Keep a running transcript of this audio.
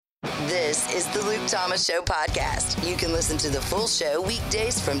This is the Luke Thomas Show podcast. You can listen to the full show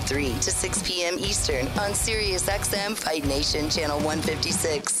weekdays from 3 to 6 p.m. Eastern on SiriusXM Fight Nation Channel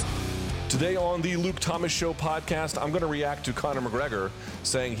 156. Today on the Luke Thomas Show podcast, I'm going to react to Conor McGregor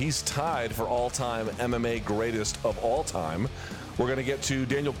saying he's tied for all-time MMA greatest of all time. We're going to get to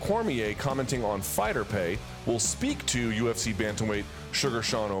Daniel Cormier commenting on fighter pay. We'll speak to UFC Bantamweight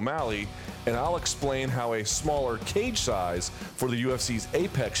Sean O'Malley, and I'll explain how a smaller cage size for the UFC's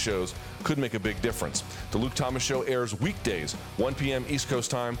Apex shows could make a big difference. The Luke Thomas Show airs weekdays, 1 p.m. East Coast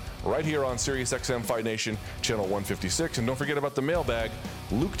time, right here on SiriusXM Fight Nation, Channel 156. And don't forget about the mailbag,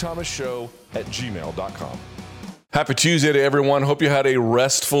 LukeThomasShow@gmail.com. Happy Tuesday to everyone. Hope you had a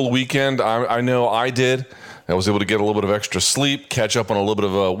restful weekend. I know I did. I was able to get a little bit of extra sleep, catch up on a little bit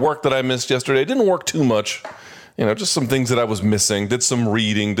of work that I missed yesterday. Didn't work too much. Just some things that I was missing. Did some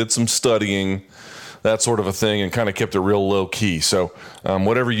reading, did some studying, that sort of a thing, and kind of kept it real low key. So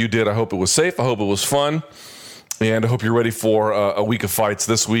whatever you did, I hope it was safe. I hope it was fun. And I hope you're ready for a week of fights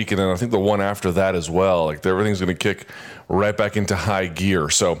this week. And then I think the one after that as well. Like everything's going to kick right back into high gear.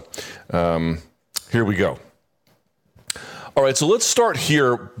 So here we go. All right, so let's start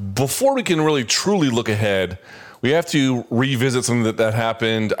here. Before we can really truly look ahead, we have to revisit something that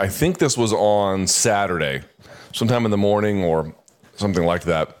happened. I think this was on Saturday, sometime in the morning or something like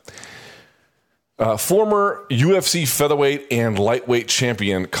that. Former UFC featherweight and lightweight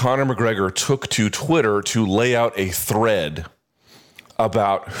champion Conor McGregor took to Twitter to lay out a thread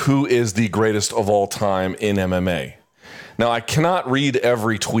about who is the greatest of all time in MMA. Now, I cannot read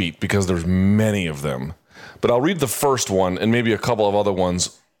every tweet because there's many of them, but I'll read the first one and maybe a couple of other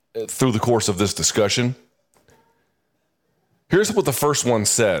ones through the course of this discussion. Here's what the first one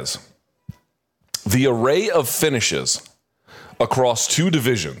says. The array of finishes across two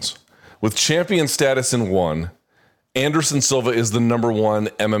divisions with champion status in one, Anderson Silva is the number one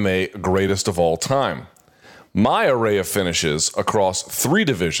MMA greatest of all time. My array of finishes across three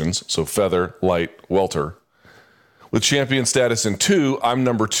divisions, so feather, light, welter, with champion status in two, I'm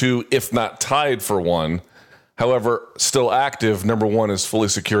number two, if not tied for one. However, still active, number one is fully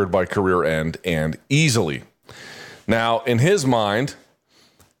secured by career end and easily. Now, in his mind,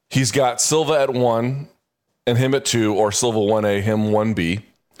 he's got Silva at 1 and him at 2, or Silva 1A, him 1B.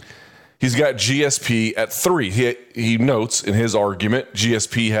 He's got GSP at 3. He notes in his argument,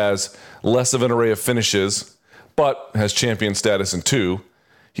 GSP has less of an array of finishes, but has champion status in 2.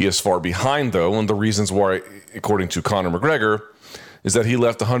 He is far behind, though, and the reasons why, according to Conor McGregor, is that he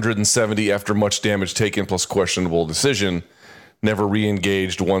left 170 after much damage taken plus questionable decision, never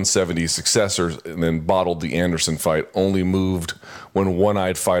re-engaged 170's successors, and then bottled the Anderson fight, only moved when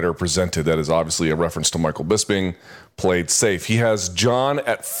one-eyed fighter presented. That is obviously a reference to Michael Bisping, played safe. He has John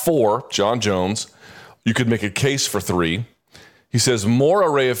at 4, John Jones. You could make a case for 3. He says more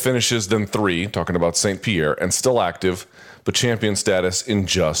array of finishes than 3, talking about St. Pierre, and still active, but champion status in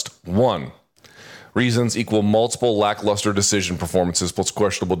just 1. Reasons equal multiple lackluster decision performances plus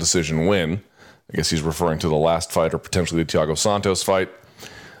questionable decision win. I guess he's referring to the last fight or potentially the Thiago Santos fight.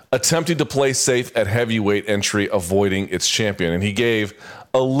 Attempting to play safe at heavyweight entry, avoiding its champion. And he gave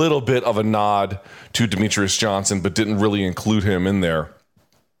a little bit of a nod to Demetrius Johnson, but didn't really include him in there.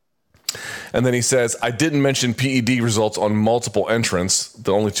 And then he says, I didn't mention PED results on multiple entrants.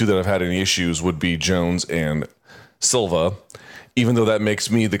 The only two that have had any issues would be Jones and Silva, even though that makes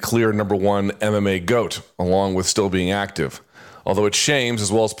me the clear number one MMA GOAT, along with still being active. Although it shames, as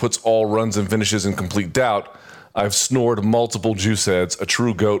well as puts all runs and finishes in complete doubt, I've snored multiple juice heads. A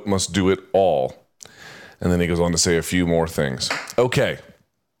true GOAT must do it all. And then he goes on to say a few more things. Okay.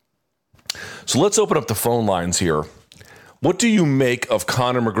 So let's open up the phone lines here. What do you make of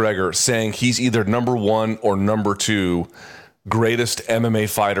Conor McGregor saying he's either number one or number two greatest MMA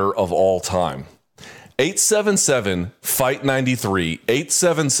fighter of all time? 877-FIGHT-93,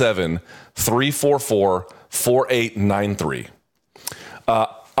 877-344-4893.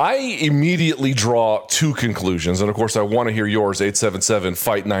 I immediately draw two conclusions, and of course I want to hear yours,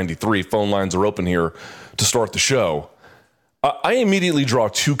 877-FIGHT-93. Phone lines are open here to start the show. I immediately draw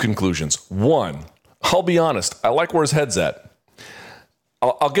two conclusions. One, I'll be honest, I like where his head's at.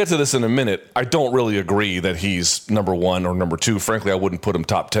 I'll get to this in a minute. I don't really agree that he's number one or number two. Frankly, I wouldn't put him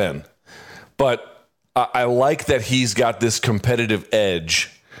top 10. But I like that he's got this competitive edge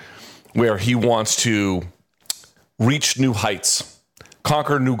where he wants to reach new heights,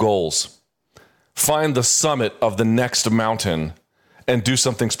 conquer new goals, find the summit of the next mountain, and do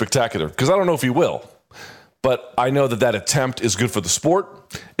something spectacular. Because I don't know if he will, but I know that attempt is good for the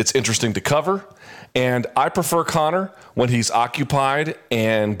sport. It's interesting to cover. And I prefer Conor when he's occupied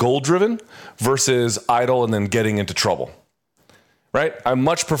and goal-driven versus idle and then getting into trouble. right? I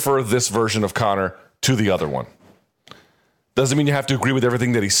much prefer this version of Conor to the other one. Doesn't mean you have to agree with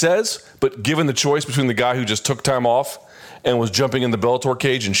everything that he says, but given the choice between the guy who just took time off and was jumping in the Bellator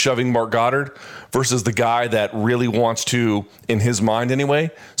cage and shoving Mark Goddard versus the guy that really wants to, in his mind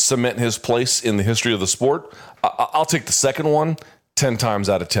anyway, cement his place in the history of the sport, I'll take the second one 10 times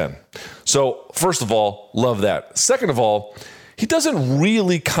out of 10. So first of all, love that. Second of all, he doesn't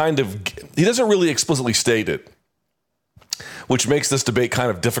really explicitly state it, which makes this debate kind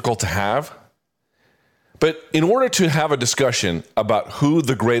of difficult to have. But in order to have a discussion about who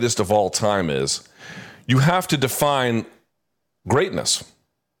the greatest of all time is, you have to define greatness,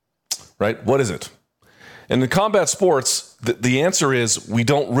 right? What is it? And in combat sports, the answer is we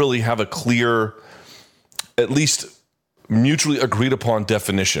don't really have a clear, at least mutually agreed upon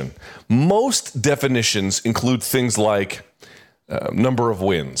definition. Most definitions include things like number of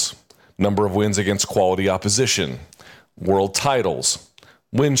wins against quality opposition, world titles,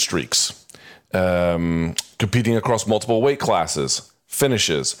 win streaks, competing across multiple weight classes,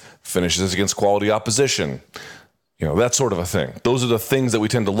 finishes against quality opposition, that sort of a thing. Those are the things that we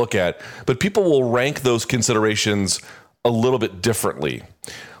tend to look at, but people will rank those considerations a little bit differently.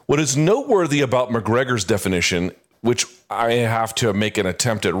 What is noteworthy about McGregor's definition, which I have to make an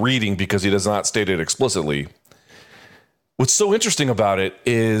attempt at reading because he does not state it explicitly, what's so interesting about it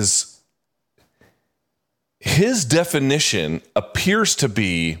is his definition appears to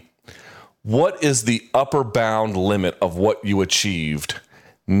be what is the upper bound limit of what you achieved,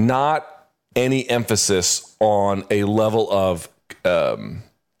 not any emphasis on a level of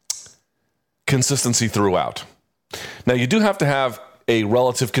consistency throughout. Now, you do have to have a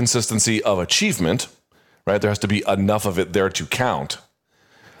relative consistency of achievement, right? There has to be enough of it there to count.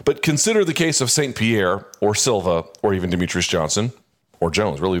 But consider the case of St. Pierre or Silva or even Demetrius Johnson or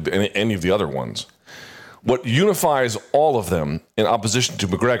Jones, really any of the other ones. What unifies all of them in opposition to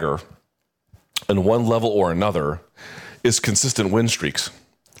McGregor in one level or another is consistent win streaks,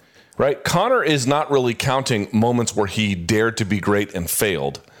 right? Conor is not really counting moments where he dared to be great and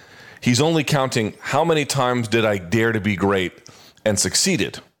failed. He's only counting how many times did I dare to be great and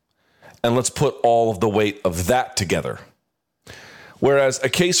succeeded. And let's put all of the weight of that together. Whereas a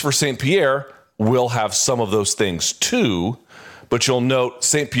case for St. Pierre will have some of those things too, but you'll note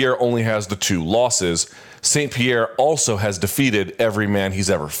St. Pierre only has the 2 losses. St. Pierre also has defeated every man he's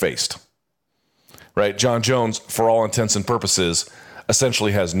ever faced. Right? John Jones, for all intents and purposes,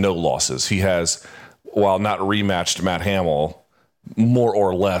 essentially has no losses. He has, while not rematched Matt Hamill, more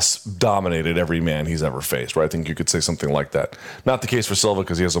or less dominated every man he's ever faced. Right? I think you could say something like that. Not the case for Silva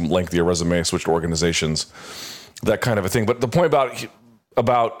because he has a lengthier resume, switched organizations, that kind of a thing. But the point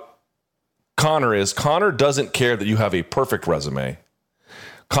about Conor is Conor doesn't care that you have a perfect resume.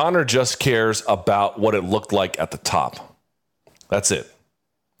 Conor just cares about what it looked like at the top. That's it.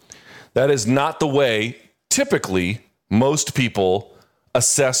 That is not the way, typically, most people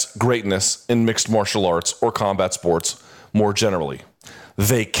assess greatness in mixed martial arts or combat sports more generally.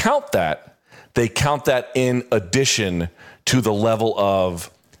 They count that in addition to the level of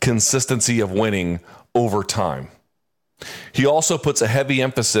consistency of winning over time. He also puts a heavy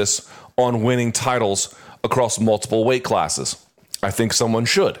emphasis on winning titles across multiple weight classes. I think someone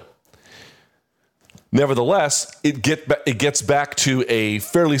should. Nevertheless, it gets back to a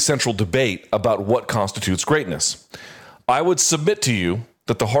fairly central debate about what constitutes greatness. I would submit to you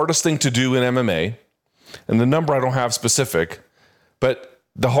that the hardest thing to do in MMA, and the number I don't have specific, but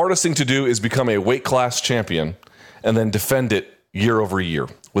the hardest thing to do is become a weight class champion and then defend it year over year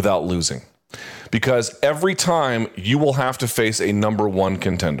without losing. Because every time you will have to face a number 1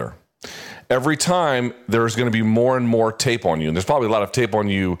 contender. Every time there's going to be more and more tape on you, and there's probably a lot of tape on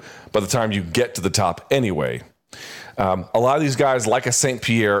you by the time you get to the top anyway. A lot of these guys, like a St.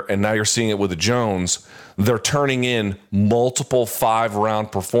 Pierre, and now you're seeing it with a Jones, they're turning in multiple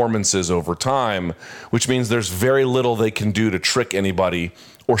 5-round performances over time, which means there's very little they can do to trick anybody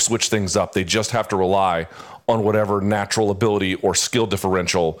or switch things up. They just have to rely on whatever natural ability or skill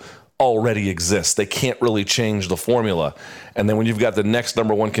differential already exists. They can't really change the formula. And then when you've got the next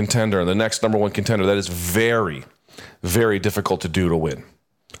number 1 contender and the next number 1 contender, that is very, very difficult to do to win.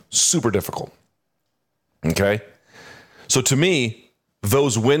 Super difficult. Okay? So to me,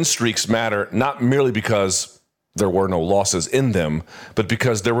 those win streaks matter not merely because there were no losses in them, but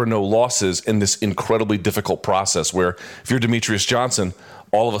because there were no losses in this incredibly difficult process where if you're Demetrius Johnson,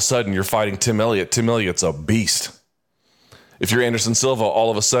 all of a sudden you're fighting Tim Elliott. Tim Elliott's a beast. If you're Anderson Silva,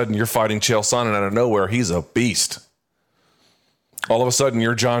 all of a sudden you're fighting Chael Sonnen out of nowhere. He's a beast. All of a sudden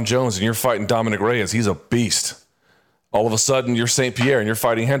you're John Jones and you're fighting Dominic Reyes. He's a beast. All of a sudden you're St. Pierre and you're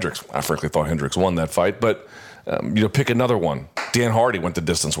fighting Hendricks. I frankly thought Hendricks won that fight, but Pick another one. Dan Hardy went the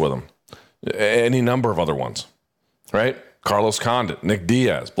distance with him. Any number of other ones, right? Carlos Condit, Nick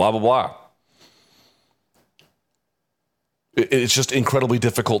Diaz, blah, blah, blah. It's just incredibly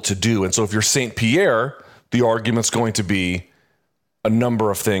difficult to do. And so if you're St. Pierre, the argument's going to be a number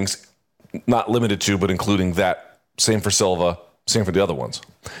of things, not limited to, but including that. Same for Silva, same for the other ones.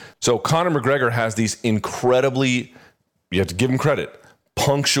 So Conor McGregor has these incredibly, you have to give him credit,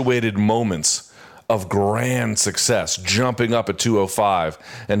 punctuated moments of grand success, jumping up at 205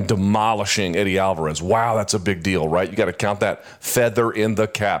 and demolishing Eddie Alvarez. Wow, that's a big deal, right? You got to count that feather in the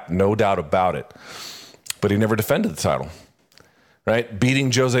cap, no doubt about it. But he never defended the title. Right?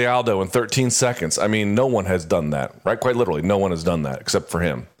 Beating Jose Aldo in 13 seconds. I mean, no one has done that, right? Quite literally, no one has done that except for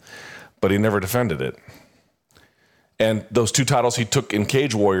him. But he never defended it. And those 2 titles he took in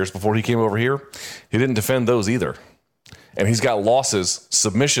Cage Warriors before he came over here, he didn't defend those either. And he's got losses,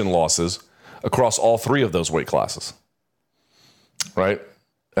 submission losses, across all 3 of those weight classes. Right?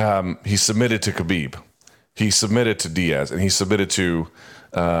 He submitted to Khabib. He submitted to Diaz. And he submitted to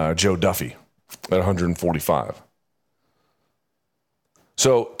Joe Duffy at 145.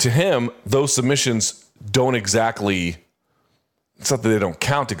 So to him, those submissions don't exactly, it's not that they don't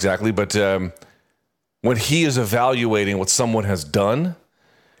count exactly, but when he is evaluating what someone has done,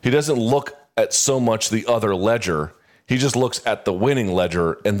 he doesn't look at so much the other ledger. He just looks at the winning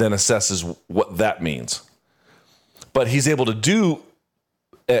ledger and then assesses what that means. But he's able to do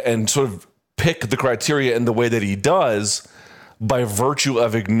and sort of pick the criteria in the way that he does by virtue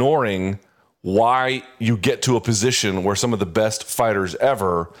of ignoring why you get to a position where some of the best fighters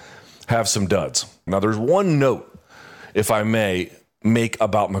ever have some duds. Now, there's one note, if I may, make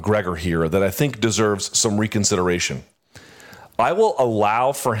about McGregor here that I think deserves some reconsideration. I will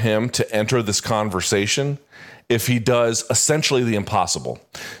allow for him to enter this conversation if he does essentially the impossible.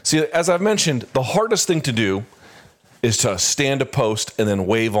 See, as I've mentioned, the hardest thing to do is to stand a post and then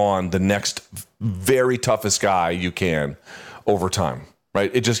wave on the next very toughest guy you can over time. Right?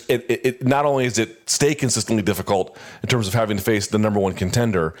 It not only is it stay consistently difficult in terms of having to face the number 1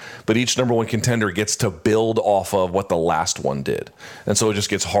 contender, but each number 1 contender gets to build off of what the last one did. And so it just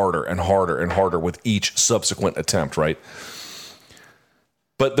gets harder and harder and harder with each subsequent attempt, right?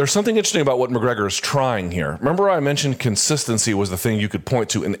 But there's something interesting about what McGregor is trying here. Remember I mentioned consistency was the thing you could point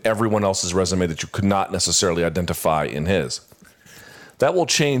to in everyone else's resume that you could not necessarily identify in his. That will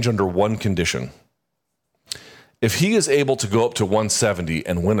change under one condition. If he is able to go up to 170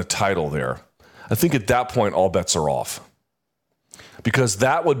 and win a title there, I think at that point, all bets are off. Because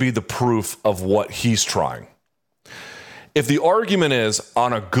that would be the proof of what he's trying. If the argument is,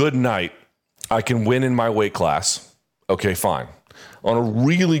 on a good night, I can win in my weight class, okay, fine. On a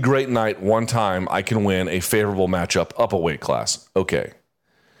really great night, one time, I can win a favorable matchup up a weight class, okay.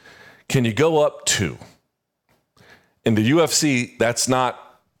 Can you go up 2? In the UFC, that's not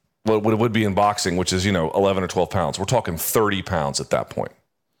what it would be in boxing, which is, 11 or 12 pounds. We're talking 30 pounds at that point,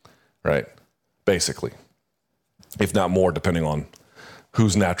 right? Basically, if not more, depending on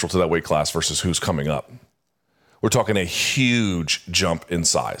who's natural to that weight class versus who's coming up. We're talking a huge jump in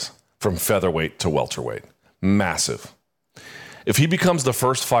size from featherweight to welterweight. Massive. If he becomes the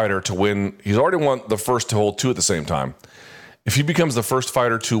first fighter to win, he's already won the first to hold 2 at the same time. If he becomes the first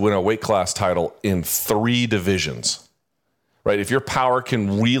fighter to win a weight class title in 3 divisions, right? If your power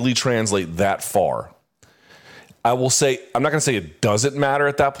can really translate that far, I will say, I'm not going to say it doesn't matter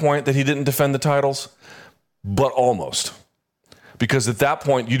at that point that he didn't defend the titles, but almost. Because at that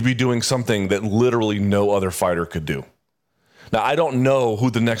point, you'd be doing something that literally no other fighter could do. Now, I don't know who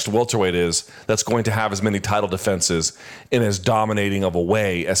the next welterweight is that's going to have as many title defenses in as dominating of a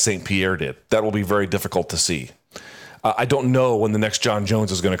way as St. Pierre did. That will be very difficult to see. I don't know when the next John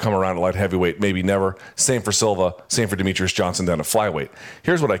Jones is going to come around at light heavyweight, maybe never. Same for Silva, same for Demetrius Johnson down at flyweight.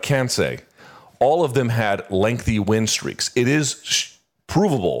 Here's what I can say. All of them had lengthy win streaks. It is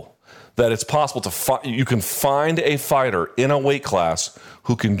provable that it's possible you can find a fighter in a weight class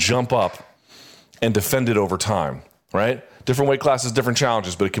who can jump up and defend it over time, right? Different weight classes, different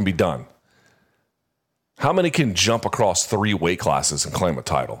challenges, but it can be done. How many can jump across 3 weight classes and claim a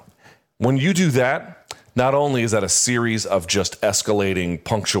title? When you do that, not only is that a series of just escalating,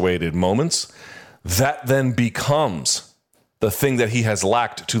 punctuated moments, that then becomes the thing that he has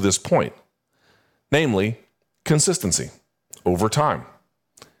lacked to this point, namely consistency over time.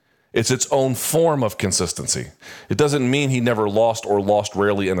 It's its own form of consistency. It doesn't mean he never lost or lost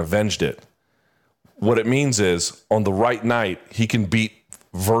rarely and avenged it. What it means is, on the right night, he can beat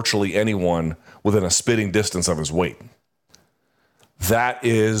virtually anyone within a spitting distance of his weight. That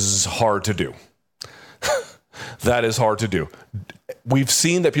is hard to do. That is hard to do. We've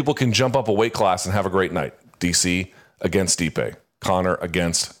seen that people can jump up a weight class and have a great night. DC against Stipe, Conor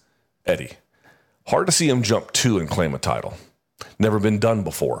against Eddie. Hard to see him jump 2 and claim a title. Never been done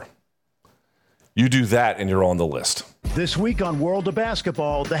before. You do that and you're on the list. This week on World of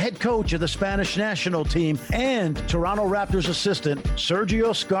Basketball, the head coach of the Spanish national team and Toronto Raptors assistant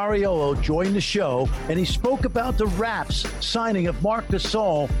Sergio Scariolo joined the show, and he spoke about the Raps signing of Marc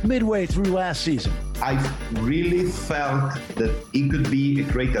Gasol midway through last season. I really felt that it could be a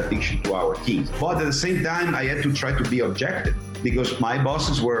great addition to our team. But at the same time, I had to try to be objective because my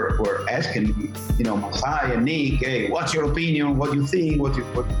bosses were asking me, Masai and Nick, hey, what's your opinion? What do you think? What do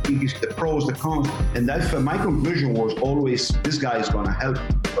you think is the pros, the cons? And that's my conclusion was always, this guy is going to help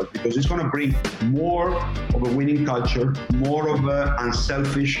because he's going to bring more of a winning culture, more of an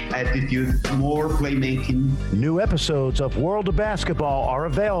unselfish attitude, more playmaking. New episodes of World of Basketball are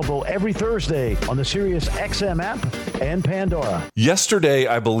available every Thursday on the Sirius XM app and Pandora. Yesterday,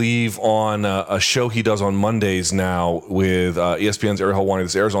 I believe, on a show he does on Mondays now with ESPN's Ariel Helwani.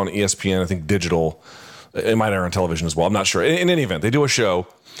 This airs on ESPN, I think digital. It might air on television as well. I'm not sure. In any event, they do a show.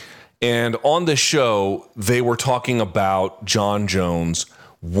 And on this show, they were talking about John Jones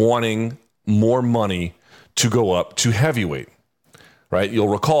wanting more money to go up to heavyweight, right? You'll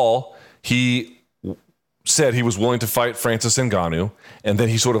recall he said he was willing to fight Francis Ngannou, and then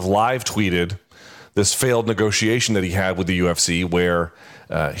he sort of live tweeted this failed negotiation that he had with the UFC where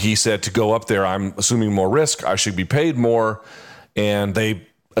he said to go up there, I'm assuming more risk, I should be paid more, and they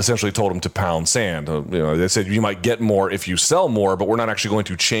essentially told him to pound sand. They said you might get more if you sell more, but we're not actually going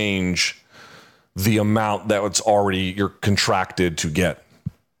to change the amount that it's already you're contracted to get.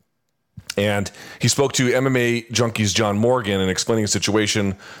 And he spoke to MMA Junkies John Morgan and explaining the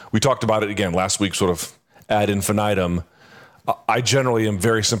situation. We talked about it again last week, sort of ad infinitum. I generally am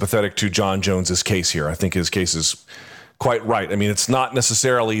very sympathetic to John Jones's case here. I think his case is quite right. I mean, it's not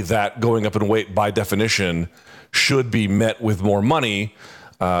necessarily that going up in weight by definition should be met with more money.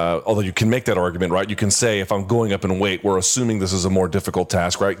 Although you can make that argument, right? You can say, if I'm going up in weight, we're assuming this is a more difficult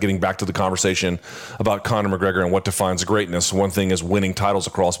task, right? Getting back to the conversation about Conor McGregor and what defines greatness. One thing is winning titles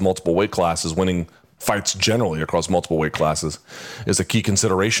across multiple weight classes, winning fights generally across multiple weight classes is a key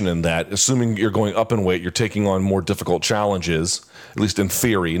consideration in that. Assuming you're going up in weight, you're taking on more difficult challenges, at least in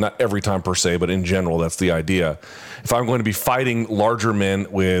theory, not every time per se, but in general, that's the idea. If I'm going to be fighting larger men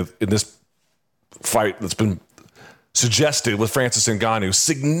in this fight that's been suggested with Francis Ngannou,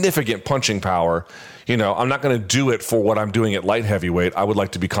 significant punching power, I'm not going to do it for what I'm doing at light heavyweight. I would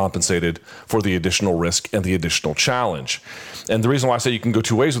like to be compensated for the additional risk and the additional challenge. And the reason why I say you can go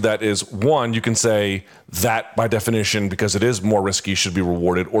two ways with that is, one, you can say that by definition, because it is more risky, should be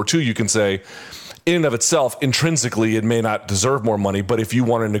rewarded. Or two, you can say, in and of itself, intrinsically, it may not deserve more money, but if you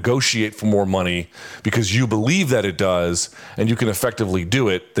want to negotiate for more money because you believe that it does and you can effectively do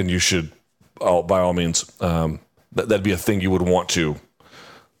it, then you should, by all means, that'd be a thing you would want to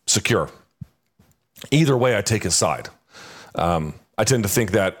secure. Either way, I take his side. I tend to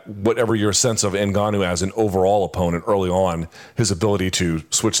think that whatever your sense of Ngannou as an overall opponent early on, his ability to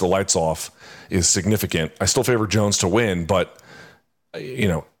switch the lights off is significant. I still favor Jones to win, but,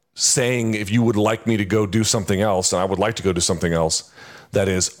 saying if you would like me to go do something else, and I would like to go do something else that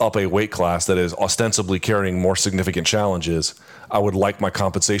is up a weight class, that is ostensibly carrying more significant challenges, I would like my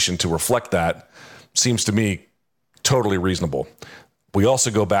compensation to reflect that, seems to me totally reasonable. We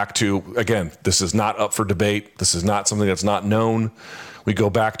also go back to, again, this is not up for debate. This is not something that's not known. We go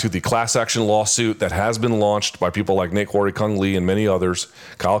back to the class action lawsuit that has been launched by people like Nate Quarry, Kung Lee, and many others,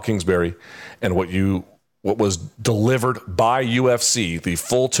 Kyle Kingsbury, and what was delivered by UFC, the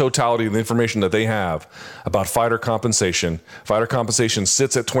full totality of the information that they have about fighter compensation. Fighter compensation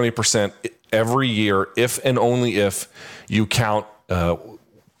sits at 20% every year, if and only if you count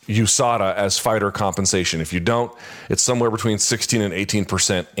USADA as fighter compensation. If you don't, it's somewhere between 16 and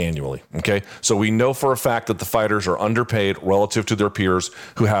 18% annually. Okay. So we know for a fact that the fighters are underpaid relative to their peers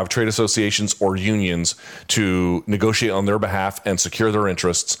who have trade associations or unions to negotiate on their behalf and secure their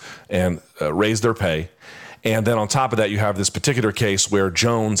interests and raise their pay. And then on top of that, you have this particular case where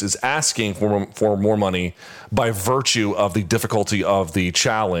Jones is asking for more money by virtue of the difficulty of the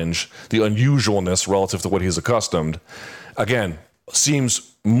challenge, the unusualness relative to what he's accustomed. Again,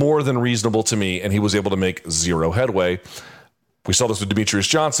 seems more than reasonable to me, and he was able to make zero headway. We saw this with Demetrius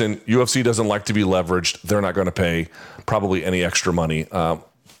Johnson. UFC doesn't like to be leveraged. They're not going to pay probably any extra money.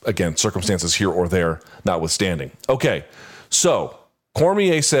 Again, circumstances here or there notwithstanding. Okay, so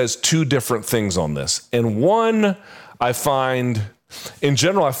Cormier says two different things on this. And one, in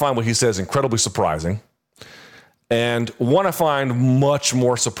general, I find what he says incredibly surprising. And one I find much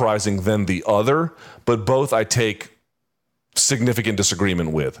more surprising than the other, but both I take significant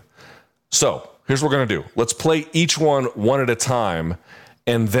disagreement with. So Here's what we're going to do. Let's play each one at a time,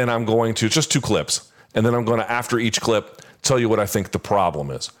 and then I'm going to, just 2 clips, and then I'm going to, after each clip, tell you what I think the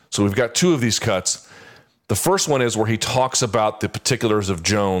problem is. So we've got 2 of these cuts. The first one is where he talks about the particulars of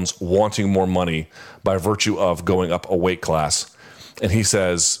Jones wanting more money by virtue of going up a weight class. And he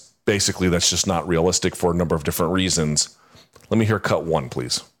says, basically, that's just not realistic for a number of different reasons. Let me hear cut 1,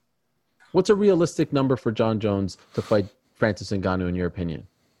 please. What's a realistic number for John Jones to fight Francis Ngannou, in your opinion?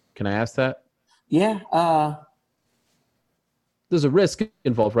 Can I ask that? Yeah. There's a risk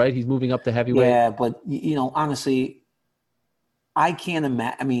involved, right? He's moving up to heavyweight. Yeah, but, honestly, I can't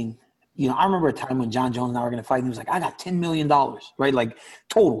imagine. I mean, I remember a time when John Jones and I were going to fight, and he was like, I got $10 million, right? Like,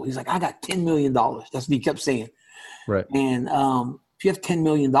 total. He's like, I got $10 million. That's what he kept saying. Right. And if you have $10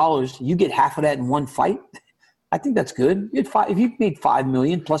 million, you get half of that in one fight. I think that's good. If you made $5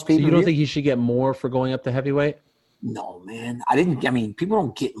 million plus pay-per-view. So you don't think he should get more for going up to heavyweight? No, man. People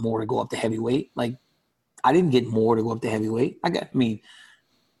don't get more to go up to heavyweight. Like, I didn't get more to go up to heavyweight. I did get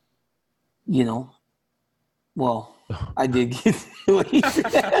I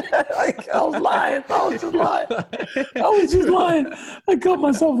was lying. I was just lying. I caught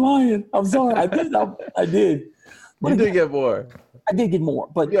myself lying. I'm sorry. I did. You did get more. I did get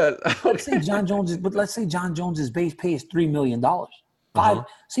more. But yeah. let's say John Jones's base pay is $3 million.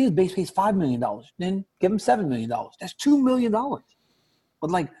 Say his base pay is $5 million. Then give him $7 million. That's $2 million.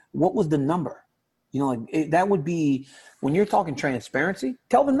 But what was the number? That would be, when you're talking transparency,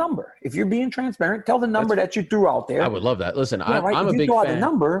 tell the number. If you're being transparent, tell the number that you threw out there. I would love that. Listen, I'm a big fan. If you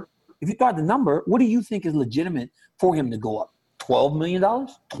throw out the number, what do you think is legitimate for him to go up? $12 million?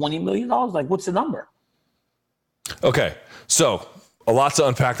 $20 million? What's the number? Okay, so a lot to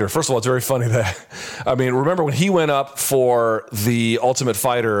unpack there. First of all, it's very funny that, remember when he went up for the Ultimate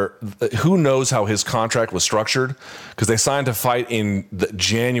Fighter, who knows how his contract was structured? Because they signed to fight in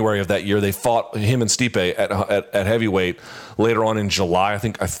January of that year. They fought him and Stipe at heavyweight later on in July, I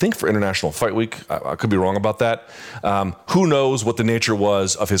think for International Fight Week. I could be wrong about that. Who knows what the nature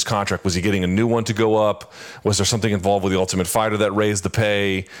was of his contract? Was he getting a new one to go up? Was there something involved with the Ultimate Fighter that raised the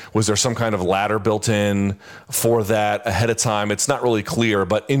pay? Was there some kind of ladder built in for that ahead of time? It's not really clear,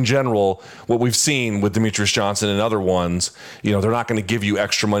 but in general, what we've seen with Demetrius Johnson and other ones, they're not going to give you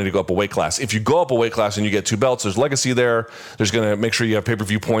extra money to go up a weight class. If you go up a weight class and you get 2 belts, there's legacy there. There's going to make sure you have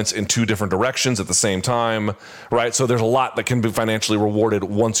pay-per-view points in 2 different directions at the same time, right? So there's a lot that can be financially rewarded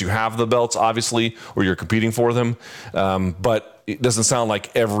once you have the belts, obviously, or you're competing for them. But it doesn't sound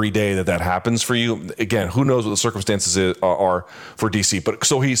like every day that happens for you. Again, who knows what the circumstances are for DC. But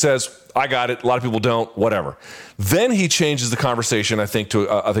so he says, I got it. A lot of people don't, whatever. Then he changes the conversation, I think, to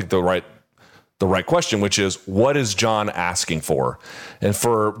the right question, which is, what is John asking for? And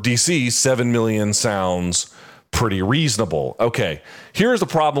for DC, $7 million sounds pretty reasonable. Okay, here's the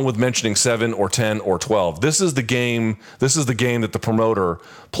problem with mentioning 7 or 10 or 12. This is the game that the promoter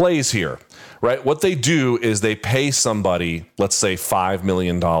plays here, right? What they do is they pay somebody, let's say $5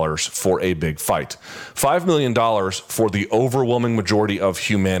 million for a big fight. $5 million for the overwhelming majority of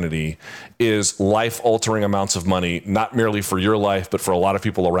humanity is life-altering amounts of money, not merely for your life, but for a lot of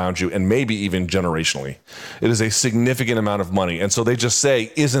people around you, and maybe even generationally. It is a significant amount of money. And so they just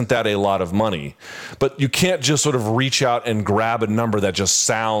say, isn't that a lot of money? But you can't just sort of reach out and grab a number that just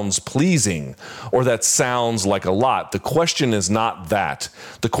sounds pleasing or that sounds like a lot. The question is not that.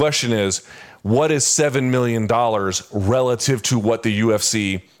 The question is, what is $7 million relative to what the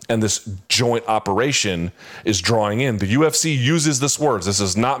UFC and this joint operation is drawing in? The UFC uses this words. This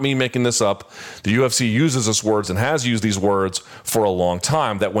is not me making this up. The UFC uses this words and has used these words for a long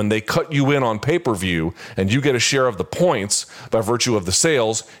time, that when they cut you in on pay-per-view and you get a share of the points by virtue of the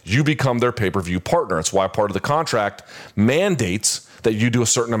sales, you become their pay-per-view partner. It's why part of the contract mandates that you do a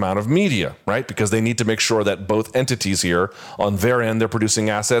certain amount of media, right? Because they need to make sure that both entities here, on their end, they're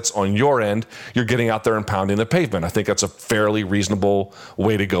producing assets. On your end, you're getting out there and pounding the pavement. I think that's a fairly reasonable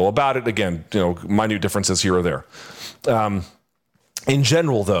way to go about it. Again, minute differences here or there. In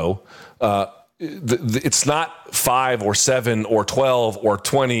general, though, it's not 5 or 7 or 12 or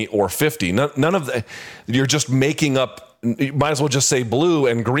 20 or 50. None of the, you're just making up. You might as well just say blue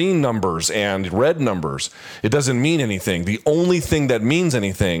and green numbers and red numbers. It doesn't mean anything. The only thing that means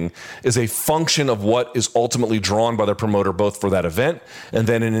anything is a function of what is ultimately drawn by the promoter, both for that event and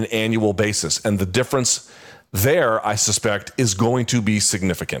then in an annual basis. And the difference there, I suspect, is going to be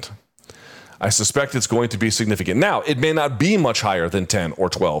significant. I suspect it's going to be significant. Now, it may not be much higher than 10 or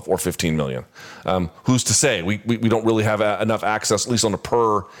 12 or 15 million. Who's to say? We don't really have enough access, at least on a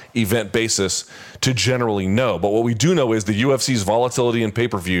per event basis, to generally know. But what we do know is the UFC's volatility in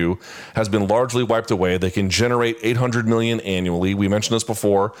pay-per-view has been largely wiped away. They can generate 800 million annually. We mentioned this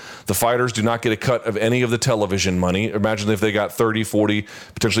before. The fighters do not get a cut of any of the television money. Imagine if they got 30, 40,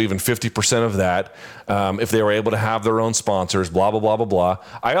 potentially even 50% of that. If they were able to have their own sponsors, blah, blah, blah, blah, blah.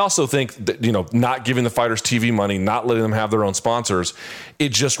 I also think that, not giving the fighters TV money, not letting them have their own sponsors,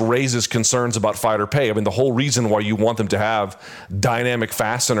 it just raises concerns about fighter pay. I mean, the whole reason why you want them to have Dynamic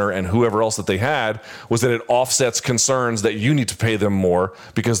Fastener and whoever else that they had was that it offsets concerns that you need to pay them more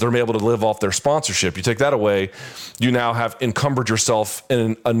because they're able to live off their sponsorship. You take that away, you now have encumbered yourself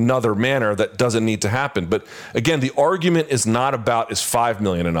in another manner that doesn't need to happen. But again, the argument is not about, is 5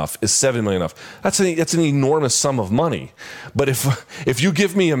 million enough? Is 7 million enough? That's an enormous sum of money. But if you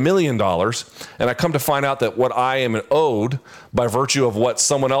give me $1 million and I come to find out that what I am owed by virtue of what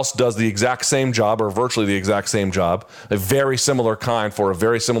someone else does the exact same job or virtually the exact same job, a very similar kind for a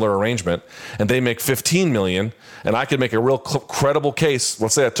very similar arrangement, and they make 15 million, and I could make a real credible case,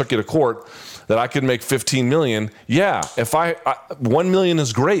 let's say I took you to court, that I could make 15 million. Yeah, if 1 million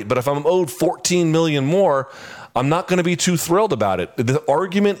is great, but if I'm owed 14 million more, I'm not going to be too thrilled about it. The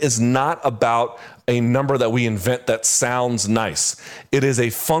argument is not about a number that we invent that sounds nice. It is a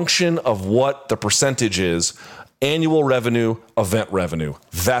function of what the percentage is. Annual revenue, event revenue.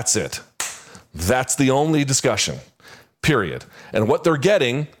 That's it. That's the only discussion, period. And what they're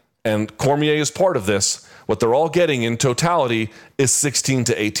getting, and Cormier is part of this, what they're all getting in totality is 16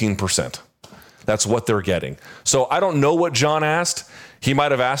 to 18%. That's what they're getting. So I don't know what John asked. He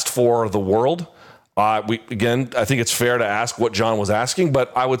might have asked for the world. I think it's fair to ask what John was asking,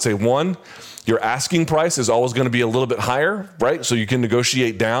 but I would say, one, your asking price is always going to be a little bit higher, right? So you can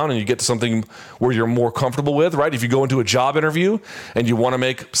negotiate down and you get to something where you're more comfortable with, right? If you go into a job interview and you want to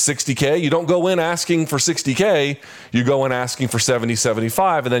make 60K, you don't go in asking for 60K, you go in asking for 70,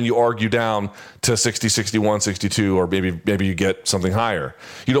 75, and then you argue down to 60, 61, 62, or maybe you get something higher.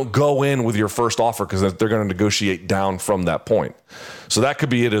 You don't go in with your first offer because they're going to negotiate down from that point. So that could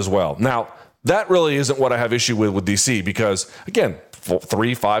be it as well. Now, that really isn't what I have issue with DC because, again,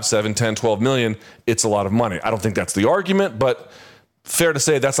 3, 5, 7, 10, 12 million, it's a lot of money. I don't think that's the argument, but fair to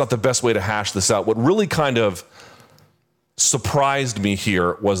say that's not the best way to hash this out. What really kind of surprised me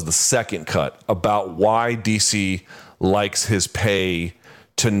here was the second cut about why DC likes his pay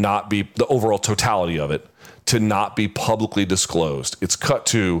to not be, the overall totality of it, to not be publicly disclosed. It's cut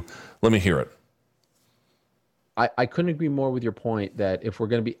to, let me hear it. I couldn't agree more with your point that if we're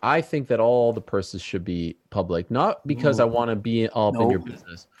going to be, I think that all the purses should be public, not because I want to be up in your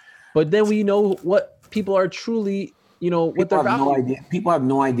business, but then we know what people are truly, what they're valuing. People have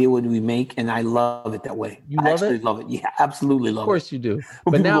no idea what we make, and I love it that way. You love it? Love it. Yeah, absolutely love it. Of course you do.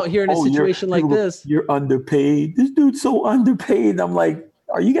 But now here in a situation like this, you're underpaid. This dude's so underpaid. I'm like,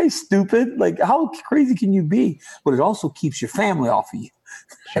 are you guys stupid? Like, how crazy can you be? But it also keeps your family off of you.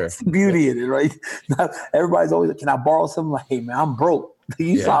 Sure. That's the beauty in it, right? Everybody's always like, can I borrow something? Like, hey, man, I'm broke.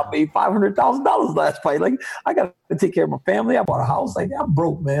 You saw me $500,000 last fight. Like, I got to take care of my family. I bought a house. Like, I'm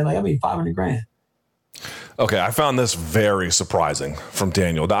broke, man. Like, I made $500,000. Okay, I found this very surprising from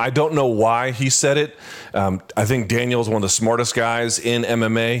Daniel. Now, I don't know why he said it. I think Daniel is one of the smartest guys in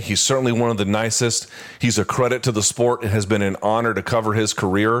MMA. He's certainly one of the nicest. He's a credit to the sport. It has been an honor to cover his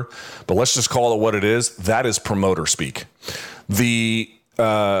career. But let's just call it what it is. That is promoter speak. The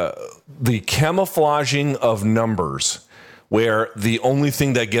camouflaging of numbers where the only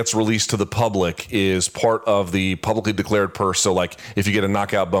thing that gets released to the public is part of the publicly declared purse. So like if you get a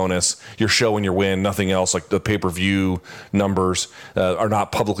knockout bonus, you're showing your win, nothing else. Like the pay-per-view numbers are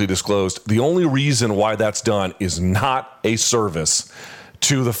not publicly disclosed. The only reason why that's done is not a service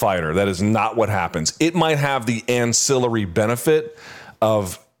to the fighter. That is not what happens. It might have the ancillary benefit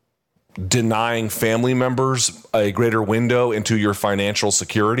of denying family members a greater window into your financial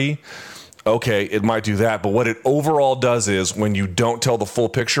security. Okay, it might do that, but what it overall does is when you don't tell the full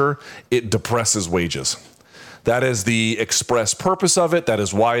picture, it depresses wages. That is the express purpose of it. That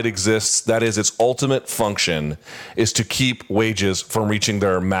is why it exists. That is its ultimate function, is to keep wages from reaching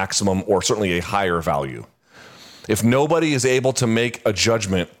their maximum or certainly a higher value. If nobody is able to make a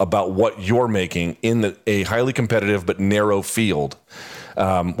judgment about what you're making in a highly competitive but narrow field,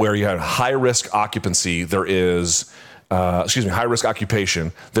 where you have high risk occupancy, high risk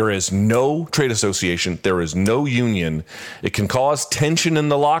occupation, there is no trade association, there is no union. It can cause tension in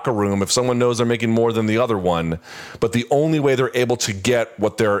the locker room if someone knows they're making more than the other one. But the only way they're able to get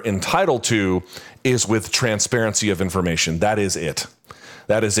what they're entitled to is with transparency of information. That is it.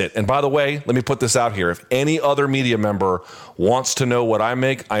 That is it. And by the way, let me put this out here. If any other media member wants to know what I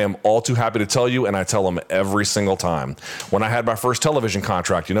make, I am all too happy to tell you, and I tell them every single time. When I had my first television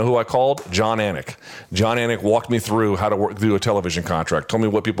contract, you know who I called? John Anik. John Anik walked me through how to do a television contract, told me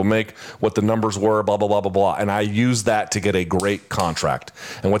what people make, what the numbers were, blah, blah, blah, blah, blah. And I used that to get a great contract.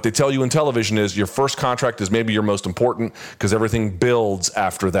 And what they tell you in television is your first contract is maybe your most important because everything builds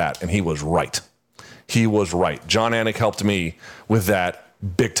after that. And he was right. He was right. John Anik helped me with that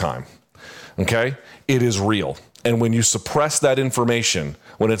big time. Okay? It is real. And when you suppress that information,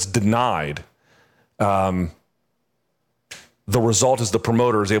 when it's denied, the result is the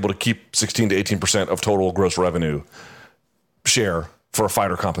promoter is able to keep 16 to 18% of total gross revenue share for a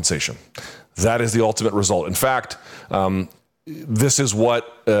fighter compensation. That is the ultimate result. In fact, this is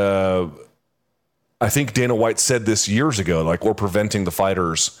what I think Dana White said this years ago, like we're preventing the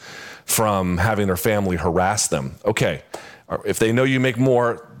fighters from having their family harass them. Okay, if they know you make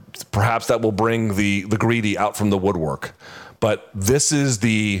more, perhaps that will bring the greedy out from the woodwork. But this is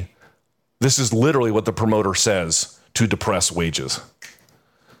literally what the promoter says to depress wages.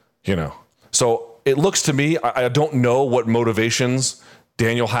 You know, so it looks to me, I don't know what motivations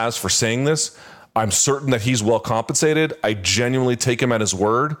Daniel has for saying this. I'm certain that he's well compensated. I genuinely take him at his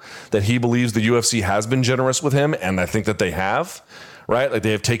word that he believes the UFC has been generous with him, and I think that they have. Right? Like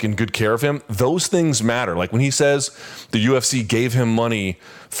they have taken good care of him. Those things matter. Like when he says the UFC gave him money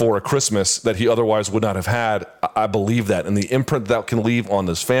for a Christmas that he otherwise would not have had, I believe that. And the imprint that can leave on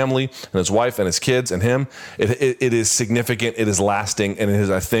his family and his wife and his kids and him, it is significant. It is lasting. And it has,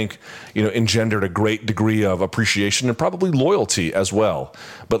 I think, engendered a great degree of appreciation and probably loyalty as well.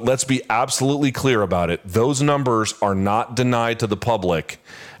 But let's be absolutely clear about it. Those numbers are not denied to the public.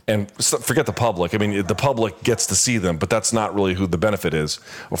 And forget the public. I mean, the public gets to see them, but that's not really who the benefit is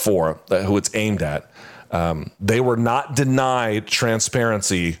for, who it's aimed at. They were not denied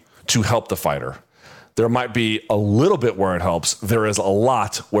transparency to help the fighter. There might be a little bit where it helps. There is a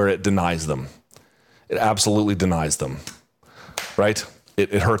lot where it denies them. It absolutely denies them, right?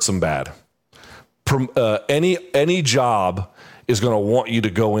 It hurts them bad. Any job is going to want you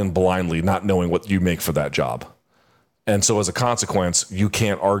to go in blindly, not knowing what you make for that job. And so as a consequence, you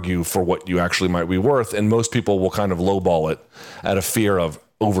can't argue for what you actually might be worth. And most people will kind of lowball it out of fear of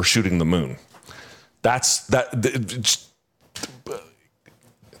overshooting the moon. It's just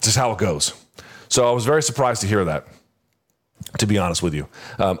how it goes. So I was very surprised to hear that, to be honest with you.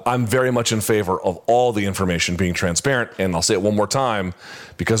 I'm very much in favor of all the information being transparent. And I'll say it one more time,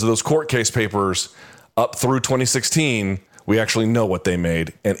 because of those court case papers up through 2016, we actually know what they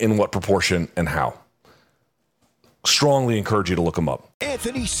made and in what proportion and how. Strongly encourage you to look them up.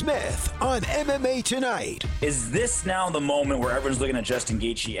 Anthony Smith on MMA Tonight. Is this now the moment where everyone's looking at Justin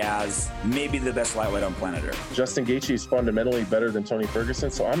Gaethje as maybe the best lightweight on planet Earth? Justin Gaethje is fundamentally better than Tony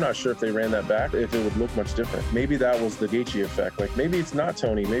Ferguson, so I'm not sure if they ran that back, if it would look much different. Maybe that was the Gaethje effect. Like maybe it's not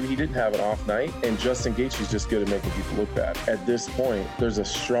Tony. Maybe he didn't have an off night, and Justin Gaethje is just good at making people look bad. At this point, there's a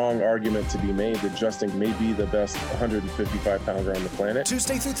strong argument to be made that Justin may be the best 155-pounder on the planet.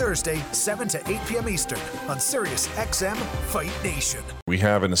 Tuesday through Thursday, 7 to 8 p.m. Eastern on Sirius XM Fight Nation. We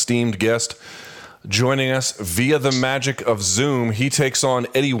have an esteemed guest joining us via the magic of Zoom. He takes on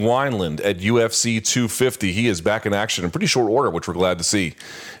Eddie Wineland at UFC 250. He is back in action in pretty short order, which we're glad to see.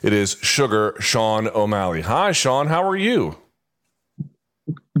 It is Sugar Sean O'Malley. Hi, Sean. How are you?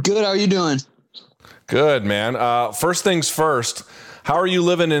 Good. How are you doing? Good, man. First things first, how are you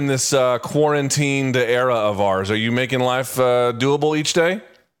living in this quarantined era of ours? Are you making life doable each day?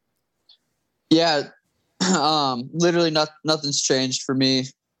 Yeah. Literally nothing's changed for me,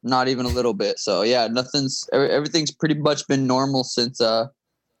 not even a little bit. So yeah, everything's pretty much been normal since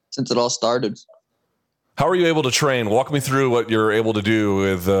it all started. How are you able to train? Walk me through what you're able to do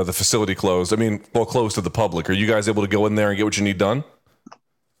with the facility closed. I mean, well, closed to the public. Are you guys able to go in there and get what you need done?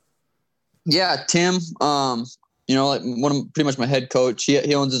 Yeah, Tim, like pretty much my head coach.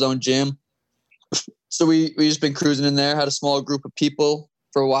 He owns his own gym, so we just been cruising in there. Had a small group of people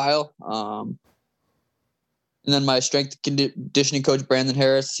for a while. And then my strength and conditioning coach, Brandon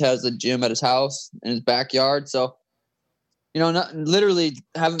Harris, has a gym at his house in his backyard. So, literally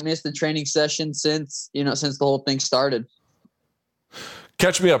haven't missed a training session since the whole thing started.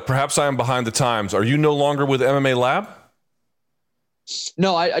 Catch me up. Perhaps I am behind the times. Are you no longer with MMA Lab?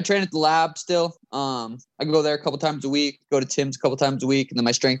 No, I train at the lab still. I go there a couple times a week, go to Tim's a couple times a week, and then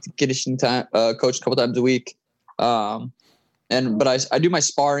my strength and conditioning coach a couple times a week. But I do my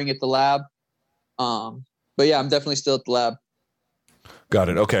sparring at the lab. But yeah, I'm definitely still at the lab. Got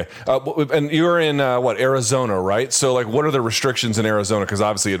it. Okay. And you're in Arizona, right? So what are the restrictions in Arizona? Because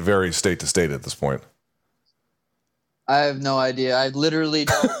obviously it varies state to state at this point. I have no idea. I literally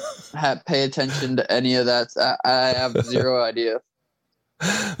don't pay attention to any of that. I have zero idea.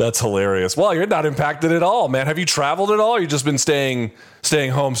 That's hilarious. Well, you're not impacted at all, man. Have you traveled at all? Or you just been staying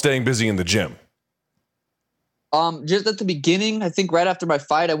home, staying busy in the gym? Just at the beginning, I think right after my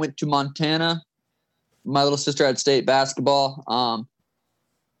fight, I went to Montana. My little sister had state basketball.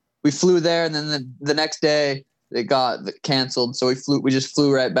 We flew there, and then the next day it got canceled. So we just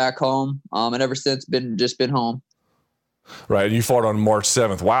flew right back home. And ever since been home. Right. And you fought on March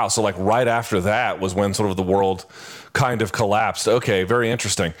 7th. Wow. So like right after that was when sort of the world kind of collapsed. Okay. Very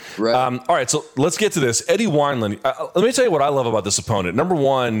interesting. Right. All right. So let's get to this. Eddie Wineland. Let me tell you what I love about this opponent. Number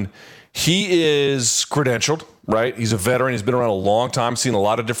one, he is credentialed, right? He's a veteran. He's been around a long time, seen a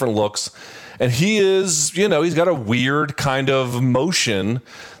lot of different looks. And he is, he's got a weird kind of motion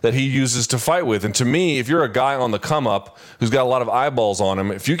that he uses to fight with. And to me, if you're a guy on the come up who's got a lot of eyeballs on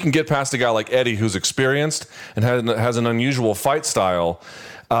him, if you can get past a guy like Eddie who's experienced and has an unusual fight style,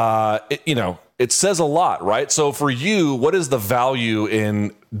 it says a lot, right? So for you, what is the value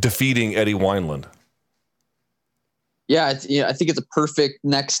in defeating Eddie Wineland? Yeah, I think it's a perfect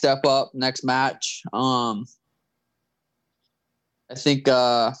next step up, next match. I think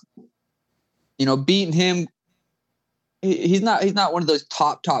beating him, he's not one of those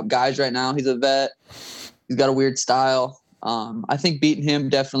top guys right now. He's a vet. He's got a weird style. I think beating him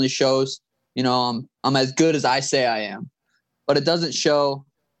definitely shows, I'm as good as I say I am, but it doesn't show.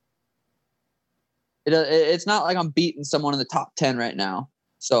 It's not like I'm beating someone in the top 10 right now.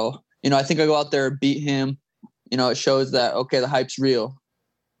 So, I think I go out there and beat him. It shows that, okay, the hype's real.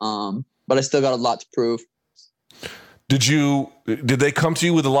 But I still got a lot to prove. Did they come to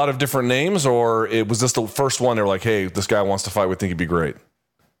you with a lot of different names, or was this the first one? They were like, hey, this guy wants to fight. We think he'd be great.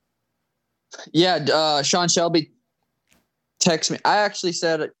 Yeah. Sean Shelby texted me. I actually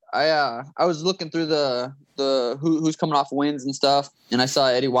said, I was looking through the who's coming off wins and stuff. And I saw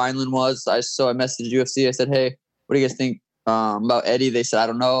Eddie Wineland so I messaged UFC. I said, hey, what do you guys think about Eddie? They said, I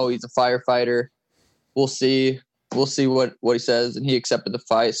don't know. He's a firefighter. We'll see what he says. And he accepted the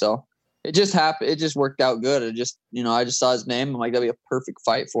fight. So it just happened. It just worked out good. I just saw his name. I'm like, that'd be a perfect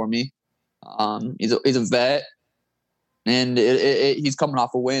fight for me. He's a vet, and he's coming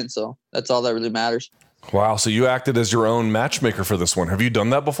off a win. So that's all that really matters. Wow. So you acted as your own matchmaker for this one. Have you done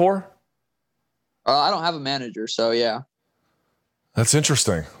that before? I don't have a manager. So yeah. That's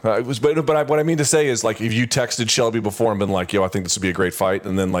interesting. But what I mean to say is, like, if you texted Shelby before and been like, yo, I think this would be a great fight.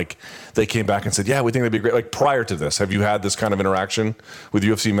 And then like they came back and said, yeah, we think that'd be great. Like prior to this, have you had this kind of interaction with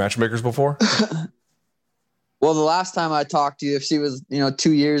UFC matchmakers before? Well, the last time I talked to UFC was,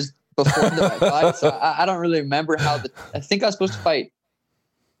 2 years before the fight. So I don't really remember I think I was supposed to fight.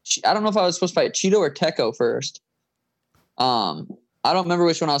 I don't know if I was supposed to fight Cheeto or Teco first. I don't remember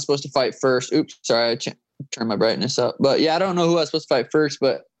which one I was supposed to fight first. Oops. Sorry. Turn my brightness up, but yeah, I don't know who I was supposed to fight first,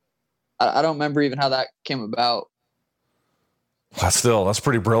 but I don't remember even how that came about. That's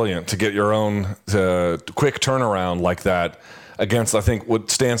pretty brilliant to get your own quick turnaround like that against, I think,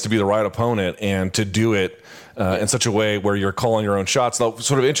 what stands to be the right opponent, and to do it in such a way where you're calling your own shots. Now,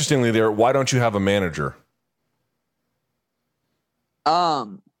 sort of interestingly there, why don't you have a manager?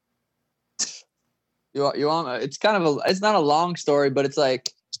 You want, it's not a long story, but it's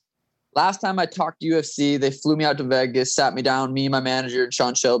like, last time I talked to UFC, they flew me out to Vegas, sat me down, me, my manager, and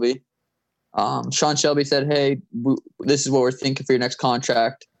Sean Shelby. Sean Shelby said, hey, this is what we're thinking for your next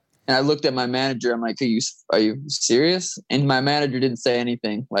contract. And I looked at my manager. I'm like, are you serious? And my manager didn't say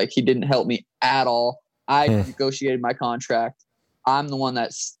anything. Like, he didn't help me at all. I negotiated my contract. I'm the one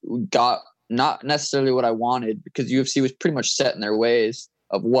that's got not necessarily what I wanted, because UFC was pretty much set in their ways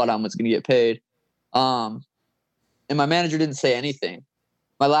of what I was going to get paid. And my manager didn't say anything.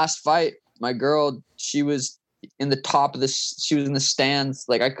 My last fight, my girl, she was in the top of she was in the stands.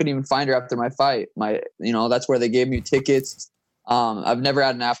 Like, I couldn't even find her after my fight. That's where they gave me tickets. I've never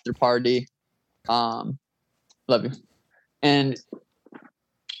had an after party. Love you. And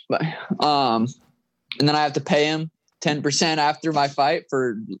then I have to pay him 10% after my fight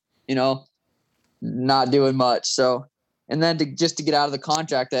for, not doing much. So, and then to get out of the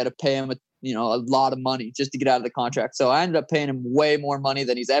contract, I had to pay him a lot of money just to get out of the contract. So I ended up paying him way more money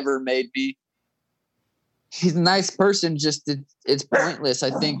than he's ever made me. He's a nice person. Just it's pointless. I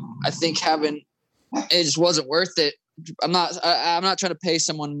think having it just wasn't worth it. I'm not trying to pay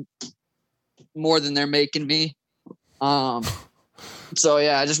someone more than they're making me. So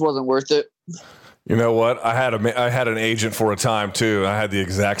yeah, it just wasn't worth it. You know what? I had an agent for a time too. I had the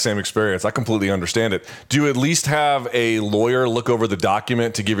exact same experience. I completely understand it. Do you at least have a lawyer look over the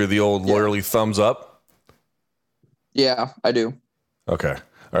document to give you the old lawyerly thumbs up? Yeah, I do. Okay.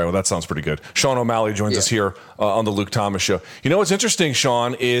 All right, well, that sounds pretty good. Sean O'Malley joins us here on the Luke Thomas Show. You know what's interesting,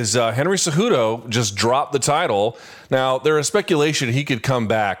 Sean, is Henry Cejudo just dropped the title. Now, there is speculation he could come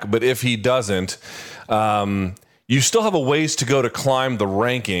back, but if he doesn't, you still have a ways to go to climb the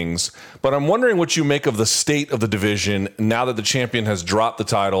rankings. But I'm wondering what you make of the state of the division now that the champion has dropped the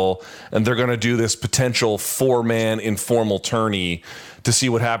title and they're going to do this potential 4-man informal tourney to see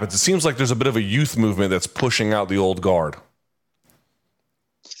what happens. It seems like there's a bit of a youth movement that's pushing out the old guard.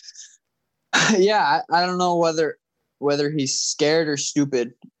 Yeah, I don't know whether he's scared or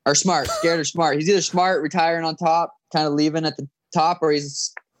stupid or smart. Scared or smart. He's either smart, retiring on top, kind of leaving at the top, or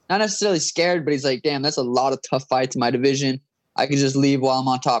he's not necessarily scared, but he's like, damn, that's a lot of tough fights in my division. I could just leave while I'm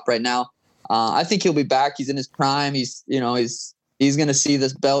on top right now. I think he'll be back. He's in his prime. He's going to see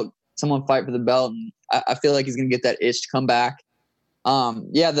this belt, someone fight for the belt, and I feel like he's going to get that itch to come back.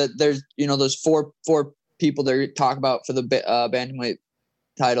 There's those four people they talk about for the bantamweight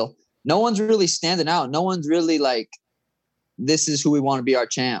title. No one's really standing out. No one's really like, this is who we want to be our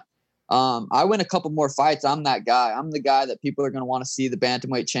champ. I win a couple more fights. I'm that guy. I'm the guy that people are going to want to see, the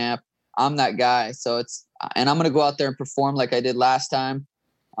bantamweight champ. I'm that guy. And I'm going to go out there and perform like I did last time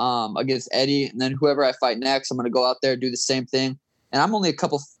against Eddie. And then whoever I fight next, I'm going to go out there and do the same thing. And I'm only a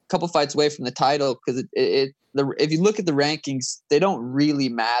couple fights away from the title because if you look at the rankings, they don't really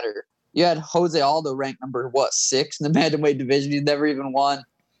matter. You had Jose Aldo ranked number 6 in the bantamweight division. He's never even won.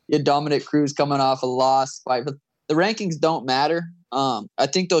 You had Dominic Cruz coming off a loss fight. But the rankings don't matter. I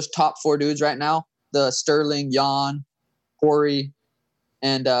think those top 4 dudes right now, the Sterling, Jan, Corey,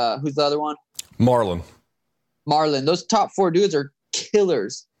 and who's the other one? Marlon. Those top 4 dudes are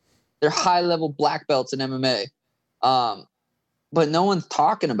killers. They're high-level black belts in MMA. But no one's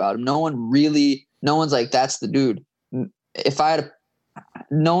talking about him. No one's like, that's the dude. No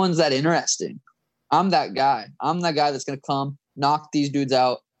one's that interesting. I'm that guy. I'm that guy that's going to come, knock these dudes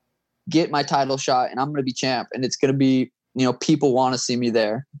out, get my title shot, and I'm going to be champ. And it's going to be, people want to see me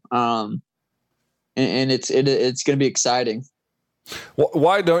there. And it's going to be exciting. Well,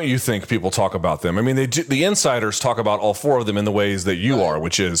 why don't you think people talk about them? I mean, the insiders talk about all 4 of them in the ways that you are,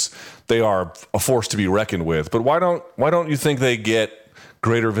 which is they are a force to be reckoned with. But why don't you think they get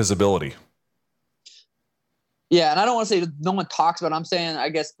greater visibility? Yeah, and I don't want to say no one talks about it. I'm saying, I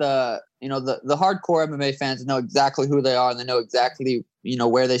guess the hardcore MMA fans know exactly who they are and they know exactly,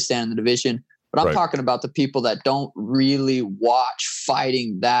 where they stand in the division. But I'm talking about the people that don't really watch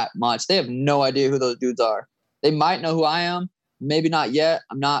fighting that much. They have no idea who those dudes are. They might know who I am, maybe not yet.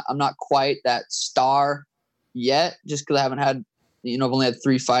 I'm not quite that star yet, just because I haven't had, I've only had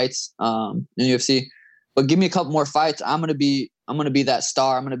 3 fights in the UFC. But give me a couple more fights. I'm gonna be that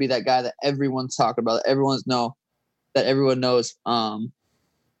star. I'm gonna be that guy that everyone's talking about. Everyone knows. And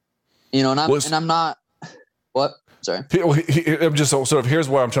I'm not. What? Sorry. I'm just sort of, here's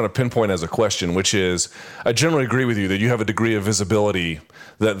what I'm trying to pinpoint as a question, which is, I generally agree with you that you have a degree of visibility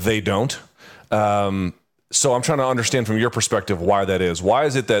that they don't. So I'm trying to understand from your perspective why that is. Why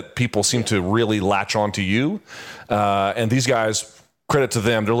is it that people seem to really latch on to you? And these guys, credit to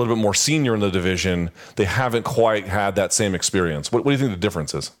them, they're a little bit more senior in the division. They haven't quite had that same experience. What do you think the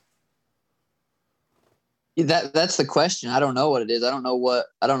difference is? That's the question. I don't know what it is. I don't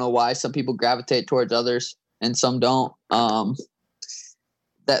know why some people gravitate towards others and some don't.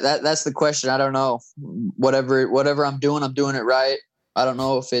 That's the question. I don't know. Whatever I'm doing it right. I don't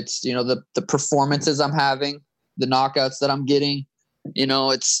know if it's, the performances I'm having, the knockouts that I'm getting,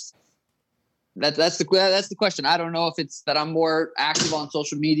 that's the question. I don't know if it's that I'm more active on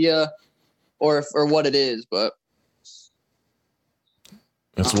social media or what it is, but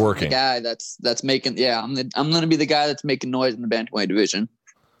it's working. The guy that's making, I'm going to be the guy that's making noise in the bantamweight division.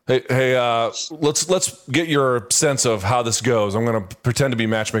 Hey, let's get your sense of how this goes. I'm going to pretend to be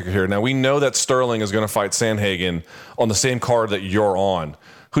matchmaker here. Now, we know that Sterling is going to fight Sandhagen on the same card that you're on.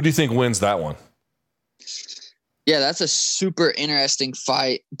 Who do you think wins that one? Yeah, that's a super interesting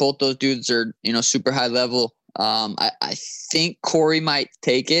fight. Both those dudes are, super high level. I think Corey might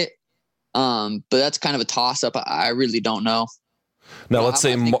take it, but that's kind of a toss-up. I really don't know. Now, let's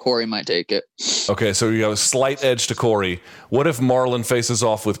say Corey might take it. Okay, so you have a slight edge to Corey. What if Marlon faces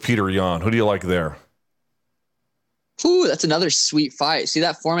off with Peter Yan? Who do you like there? Ooh, that's another sweet fight. See,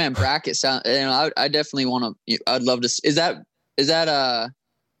 that 4-man bracket sound. I definitely want to. I'd love to. Is that a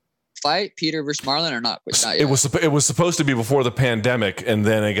fight, Peter versus Marlon, or not? Not yet. It was supposed to be before the pandemic, and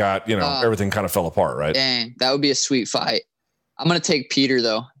then it got everything kind of fell apart, right? Dang, that would be a sweet fight. I'm gonna take Peter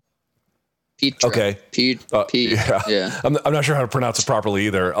though. Peter. Okay. Pete. Yeah. I'm not sure how to pronounce it properly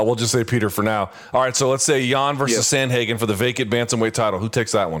either. We'll just say Peter for now. All right. So let's say Jan versus Sandhagen for the vacant bantamweight title. Who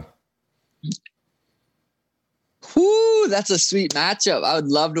takes that one? Whoo, that's a sweet matchup. I would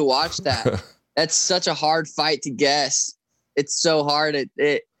love to watch that. That's such a hard fight to guess. It's so hard.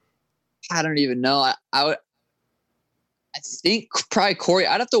 I don't even know. I think probably Corey.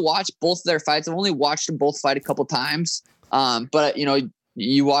 I'd have to watch both of their fights. I've only watched them both fight a couple times. But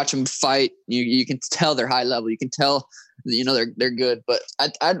you watch them fight, you can tell they're high level. You can tell, they're good. But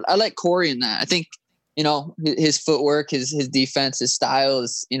I like Corey in that. I think, his footwork, his defense, his style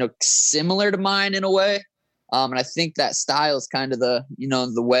is, similar to mine in a way. And I think that style is kind of the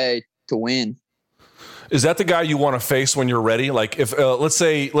way to win. Is that the guy you want to face when you're ready? Like if let's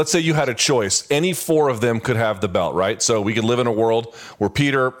say you had a choice, any four of them could have the belt, right? So we could live in a world where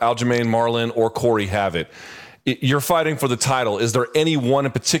Peter, Aljamain, Marlon, or Corey have it. You're fighting for the title. Is there any one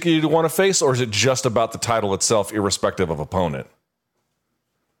in particular you want to face, or is it just about the title itself, irrespective of opponent?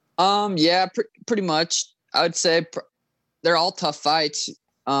 Yeah, pretty much. I would say they're all tough fights.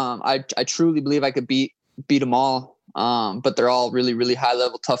 I truly believe I could beat them all. But they're all really, really high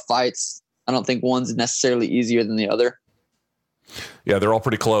level, tough fights. I don't think one's necessarily easier than the other. Yeah, they're all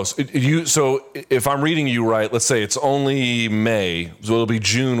pretty close. So if I'm reading you right, let's say it's only May, so it'll be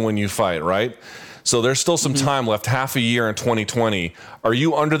June when you fight, right? So there's still some time left, half a year in 2020. Are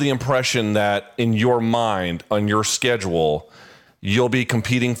you under the impression that in your mind, on your schedule, you'll be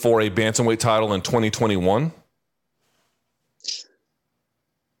competing for a bantamweight title in 2021?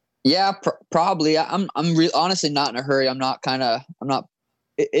 Yeah, probably. I'm honestly not in a hurry. I'm not.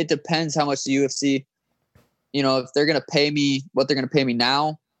 It depends how much the UFC, if they're going to pay me what they're going to pay me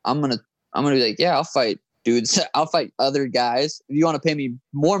now, I'm going to be like, yeah, I'll fight dudes. I'll fight other guys. If you want to pay me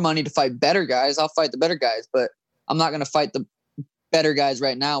more money to fight better guys, I'll fight the better guys, but I'm not going to fight the better guys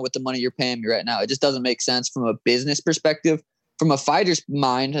right now with the money you're paying me right now. It just doesn't make sense from a business perspective. From a fighter's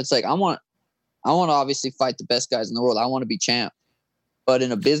mind, it's like, I want to obviously fight the best guys in the world. I want to be champ. But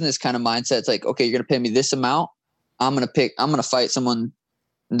in a business kind of mindset, it's like, okay, you're going to pay me this amount. I'm going to fight someone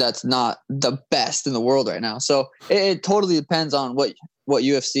that's not the best in the world right now. So it totally depends on what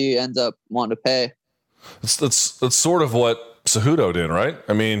UFC ends up wanting to pay. That's sort of what Cejudo did, right?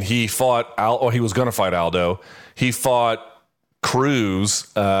 I mean, he fought he was going to fight Aldo. He fought Cruz.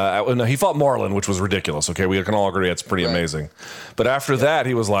 He fought Marlon, which was ridiculous. Okay, we can all agree that's pretty amazing. But after that,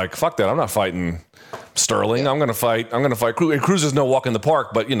 he was like, "Fuck that! I'm not fighting Sterling. I'm going to fight Cruz." And Cruz is no walk in the park,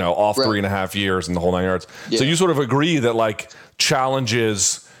 but off 3.5 years and the whole 9 yards. Yeah. So you sort of agree that like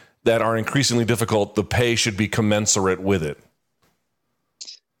challenges that are increasingly difficult, the pay should be commensurate with it.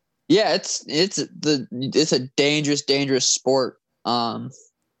 Yeah, it's a dangerous sport. So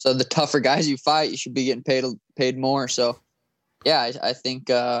the tougher guys you fight, you should be getting paid more. So yeah, I think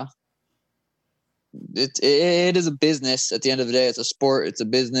it is a business at the end of the day. It's a sport, it's a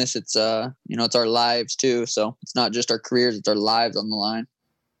business, it's it's our lives too. So it's not just our careers, it's our lives on the line.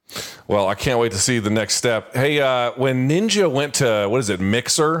 Well, I can't wait to see the next step. Hey, when Ninja went to,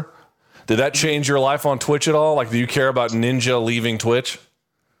 Mixer, did that change your life on Twitch at all? Like, do you care about Ninja leaving Twitch?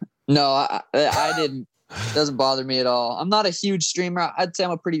 No, I didn't. It doesn't bother me at all. I'm not a huge streamer. I'd say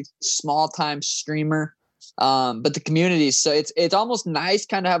I'm a pretty small time streamer. But the community, so it's almost nice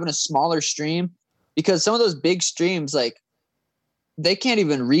kind of having a smaller stream, because some of those big streams, like, they can't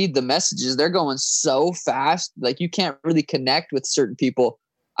even read the messages. They're going so fast. Like, you can't really connect with certain people.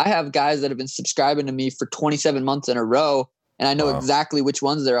 I have guys that have been subscribing to me for 27 months in a row, and I know exactly which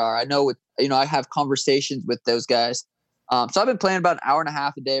ones there are. I know I have conversations with those guys. So I've been playing about an hour and a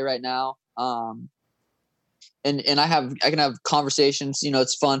half a day right now. And I can have conversations,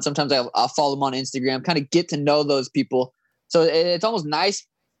 it's fun. Sometimes I'll follow them on Instagram, kind of get to know those people. So it's almost nice.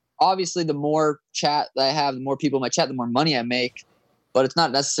 Obviously, the more chat that I have, the more people in my chat, the more money I make. But it's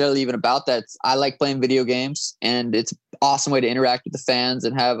not necessarily even about that. I like playing video games, and it's an awesome way to interact with the fans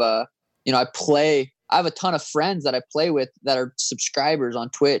and have I have a ton of friends that I play with that are subscribers on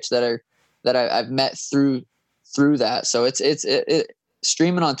Twitch that I've met through that. So it's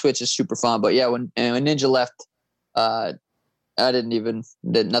streaming on Twitch is super fun. But yeah, when Ninja left,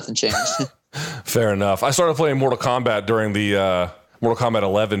 nothing changed. Fair enough. I started playing Mortal Kombat during the Mortal Kombat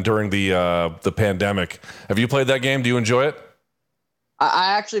 11 during the pandemic. Have you played that game? Do you enjoy it?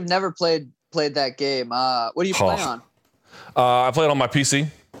 I actually have never played that game. What do you play on? I play it on my PC.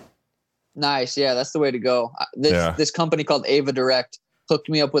 Nice. Yeah, that's the way to go. This company called Ava Direct hooked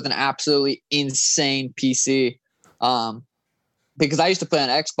me up with an absolutely insane PC. Because I used to play on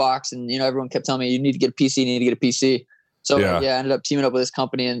Xbox, and everyone kept telling me you need to get a PC, So I ended up teaming up with this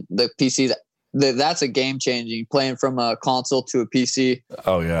company, and the PC that's a game changing, playing from a console to a PC.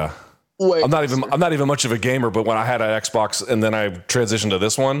 Oh yeah. I'm not even much of a gamer, but when I had an Xbox and then I transitioned to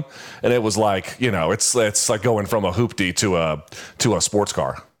this one, and it was like, it's like going from a hoopty to a sports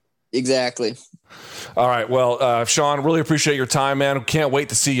car. Exactly. All right. Well, Sean, really appreciate your time, man. Can't wait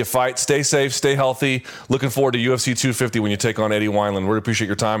to see you fight. Stay safe, stay healthy. Looking forward to UFC 250 when you take on Eddie Wineland. Really appreciate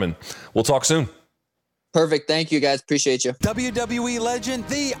your time, and we'll talk soon. Perfect. Thank you, guys. Appreciate you. WWE legend,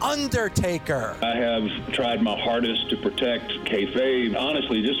 The Undertaker. I have tried my hardest to protect kayfabe.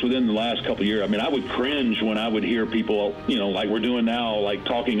 Honestly, just within the last couple of years, I mean, I would cringe when I would hear people, like we're doing now, like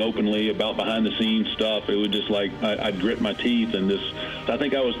talking openly about behind-the-scenes stuff. It would just I'd grit my teeth, and I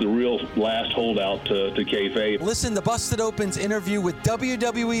think I was the real last holdout to kayfabe. Listen to Busted Open's interview with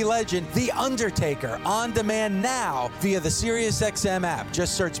WWE legend, The Undertaker, on demand now via the SiriusXM app.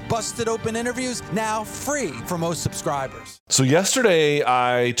 Just search Busted Open Interviews now, free for most subscribers. So yesterday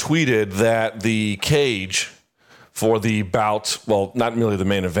I tweeted that the cage for the bout, well, not merely the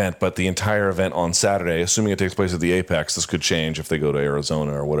main event, but the entire event on Saturday, assuming it takes place at the Apex, this could change if they go to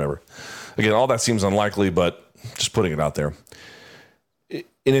Arizona or whatever. Again, all that seems unlikely, but just putting it out there. In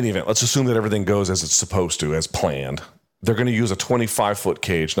any event, let's assume that everything goes as it's supposed to, as planned. They're going to use a 25-foot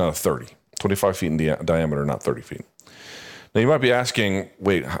cage, not a 30. 25 feet in diameter, not 30 feet. Now, you might be asking,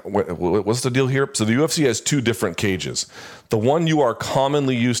 wait, what's the deal here? So the UFC has two different cages. The one you are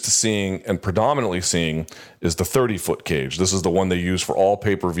commonly used to seeing and predominantly seeing is the 30-foot cage. This is the one they use for all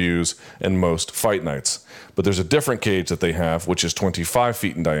pay-per-views and most fight nights. But there's a different cage that they have, which is 25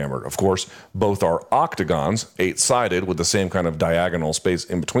 feet in diameter. Of course, both are octagons, 8-sided, with the same kind of diagonal space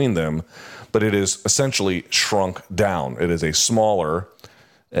in between them, but it is essentially shrunk down. It is a smaller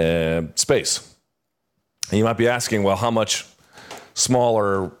space. And you might be asking, well, how much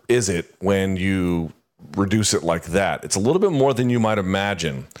smaller is it when you reduce it like that? It's a little bit more than you might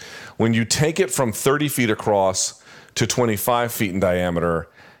imagine. When you take it from 30 feet across to 25 feet in diameter,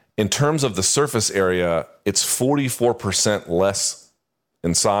 in terms of the surface area, it's 44% less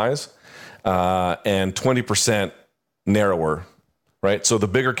in size and 20% narrower, right? So the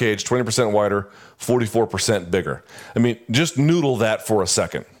bigger cage, 20% wider, 44% bigger. I mean, just noodle that for a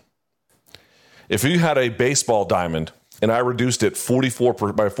second. If you had a baseball diamond and I reduced it by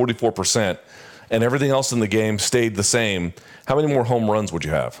 44% and everything else in the game stayed the same, how many more home runs would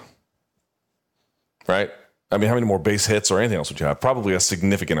you have? Right? I mean, how many more base hits or anything else would you have? Probably a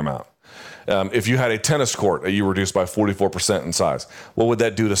significant amount. If you had a tennis court that you reduced by 44% in size, what would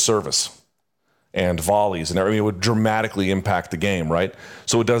that do to service and volleys and everything? It would dramatically impact the game, right?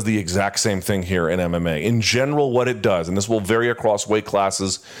 So it does the exact same thing here in MMA. In general, what it does, and this will vary across weight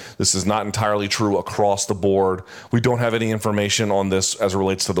classes, this is not entirely true across the board. We don't have any information on this as it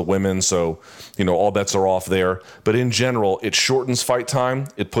relates to the women, so all bets are off there. But in general, it shortens fight time,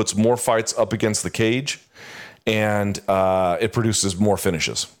 it puts more fights up against the cage, and it produces more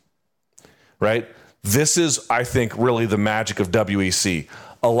finishes, right? This is, I think, really the magic of WEC.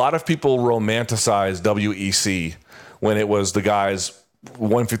 A lot of people romanticize WEC when it was the guys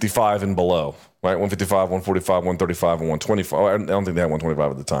 155 and below, right? 155, 145, 135, and 125. I don't think they had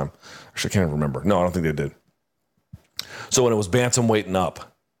 125 at the time. Actually, I can't even remember. No, I don't think they did. So when it was bantamweight and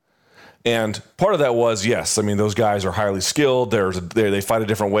up. And part of that was, yes, I mean, those guys are highly skilled. They fight a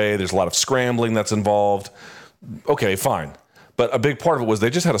different way. There's a lot of scrambling that's involved. Okay, fine. But a big part of it was they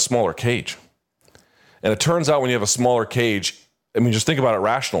just had a smaller cage. And it turns out when you have a smaller cage, I mean, just think about it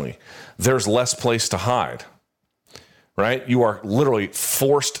rationally. There's less place to hide, right? You are literally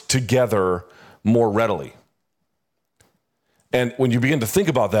forced together more readily. And when you begin to think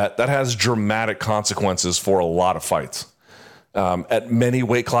about that, that has dramatic consequences for a lot of fights. At many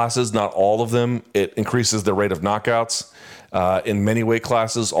weight classes, not all of them, it increases the rate of knockouts. In many weight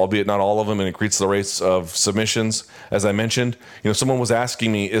classes, albeit not all of them, it increases the rates of submissions. As I mentioned, someone was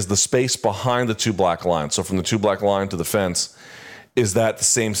asking me, is the space behind the two black lines, so from the two black line to the fence, is that the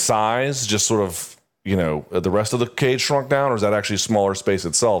same size, just sort of, the rest of the cage shrunk down, or is that actually smaller space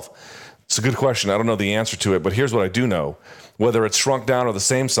itself? It's a good question. I don't know the answer to it, but here's what I do know. Whether it's shrunk down or the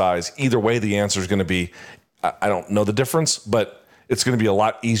same size, either way, the answer is going to be, I don't know the difference, but it's going to be a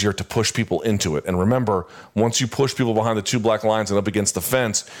lot easier to push people into it. And remember, once you push people behind the two black lines and up against the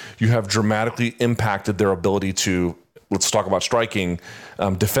fence, you have dramatically impacted their ability to, let's talk about striking,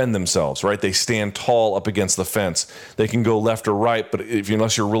 defend themselves, right? They stand tall up against the fence. They can go left or right, but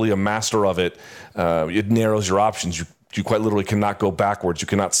unless you're really a master of it, it narrows your options. You quite literally cannot go backwards. You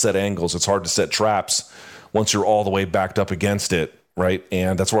cannot set angles. It's hard to set traps once you're all the way backed up against it, right?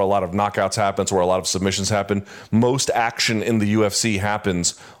 And that's where a lot of knockouts happen. That's where a lot of submissions happen. Most action in the UFC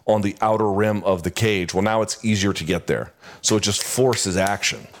happens on the outer rim of the cage. Well, now it's easier to get there. So it just forces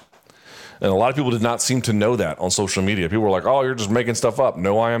action. And a lot of people did not seem to know that on social media. People were like, oh, you're just making stuff up.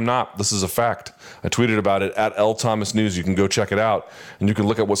 No, I am not. This is a fact. I tweeted about it at L Thomas News. You can go check it out, and you can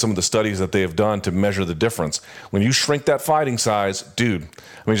look at what some of the studies that they have done to measure the difference. When you shrink that fighting size, dude,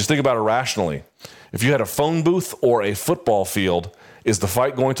 I mean, just think about it rationally. If you had a phone booth or a football field, is the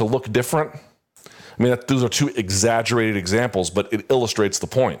fight going to look different? I mean, those are two exaggerated examples, but it illustrates the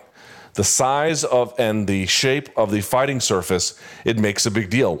point. The size of and the shape of the fighting surface, it makes a big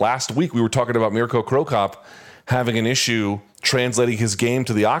deal. Last week, we were talking about Mirko Cro Cop having an issue translating his game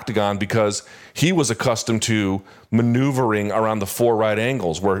to the octagon because he was accustomed to maneuvering around the 4 right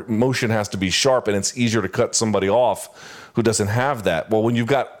angles where motion has to be sharp and it's easier to cut somebody off who doesn't have that. Well, when you've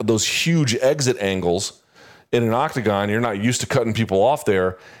got those huge exit angles in an octagon, you're not used to cutting people off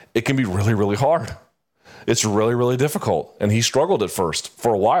there, it can be really, really hard. It's really, really difficult. And he struggled at first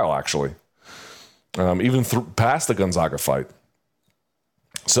for a while, actually, even past the Gonzaga fight.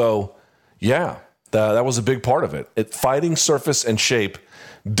 So, yeah, that was a big part of it. Fighting surface and shape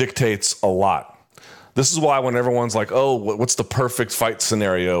dictates a lot. This is why when everyone's like, oh, what's the perfect fight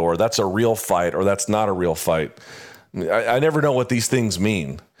scenario, or that's a real fight, or that's not a real fight, I never know what these things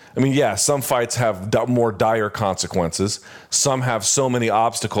mean. I mean, yeah, some fights have more dire consequences. Some have so many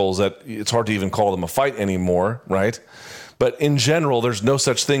obstacles that it's hard to even call them a fight anymore, right? But in general, there's no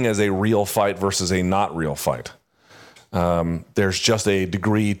such thing as a real fight versus a not real fight. There's just a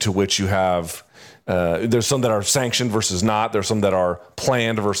degree to which you have, there's some that are sanctioned versus not. There's some that are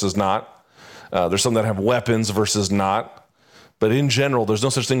planned versus not. There's some that have weapons versus not. But in general, there's no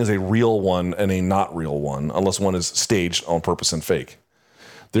such thing as a real one and a not real one, unless one is staged on purpose and fake.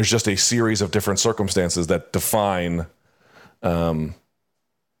 There's just a series of different circumstances that define, those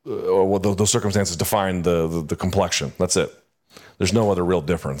circumstances define the complexion. That's it. There's no other real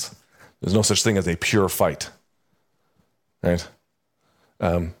difference. There's no such thing as a pure fight, right?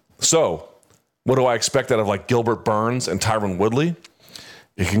 So what do I expect out of like Gilbert Burns and Tyron Woodley?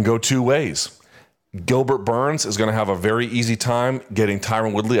 It can go two ways. Gilbert Burns is going to have a very easy time getting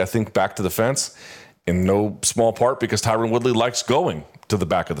Tyron Woodley, I think, back to the fence, in no small part because Tyron Woodley likes going to the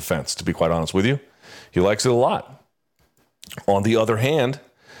back of the fence, to be quite honest with you. He likes it a lot. On the other hand,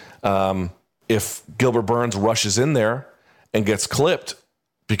 if Gilbert Burns rushes in there and gets clipped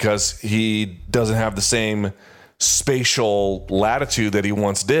because he doesn't have the same spatial latitude that he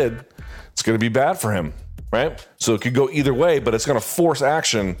once did, it's going to be bad for him, right? So it could go either way, but it's going to force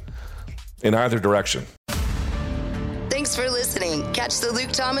action in either direction. Thanks for listening. Catch the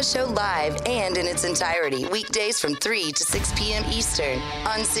Luke Thomas Show live and in its entirety weekdays from 3 to 6 p.m. Eastern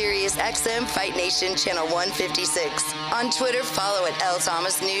on Sirius XM Fight Nation Channel 156. On Twitter, follow at L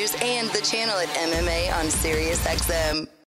Thomas News and the channel at MMA on Sirius XM.